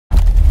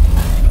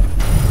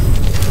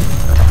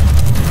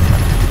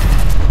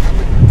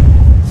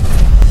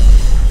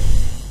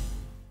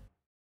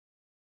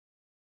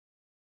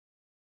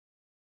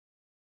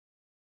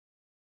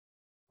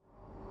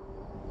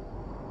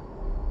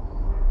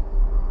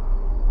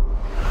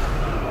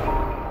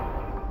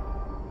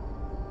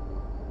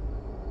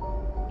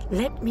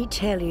Let me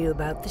tell you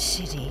about the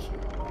city.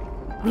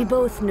 We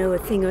both know a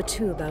thing or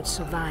two about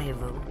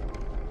survival.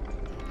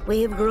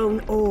 We have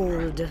grown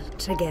old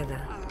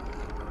together.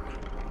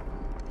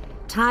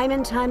 Time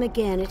and time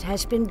again it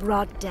has been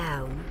brought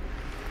down,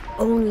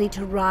 only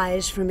to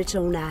rise from its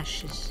own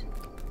ashes.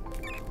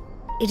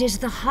 It is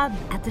the hub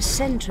at the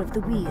center of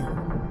the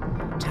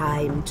wheel.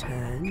 Time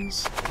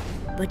turns,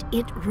 but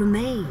it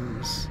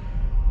remains.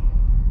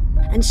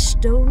 And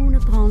stone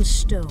upon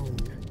stone,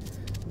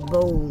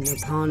 bone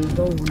upon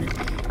bone,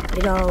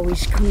 it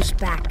always comes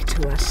back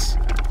to us.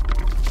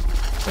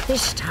 But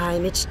this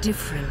time it's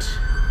different.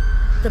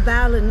 The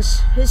balance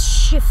has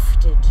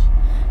shifted.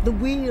 The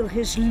wheel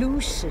has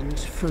loosened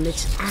from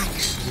its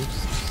action.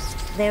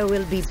 There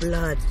will be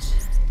blood,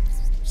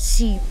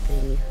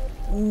 seeping,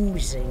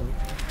 oozing,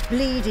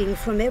 bleeding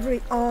from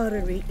every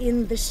artery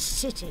in the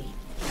city.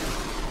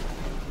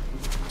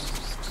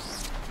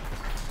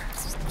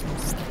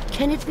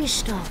 Can it be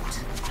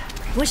stopped?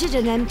 Was it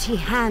an empty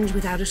hand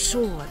without a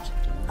sword?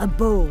 A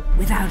bow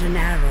without an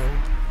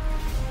arrow?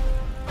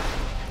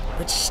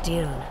 But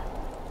still,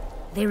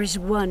 there is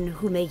one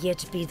who may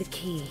yet be the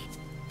key.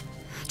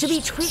 To be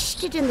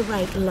twisted in the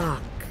right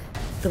lock,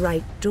 the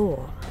right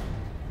door.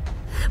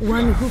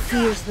 One who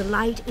fears the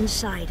light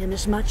inside him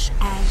as much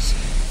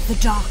as the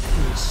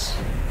darkness.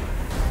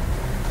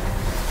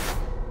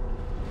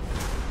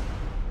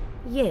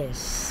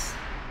 Yes,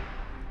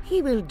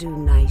 he will do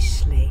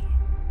nicely.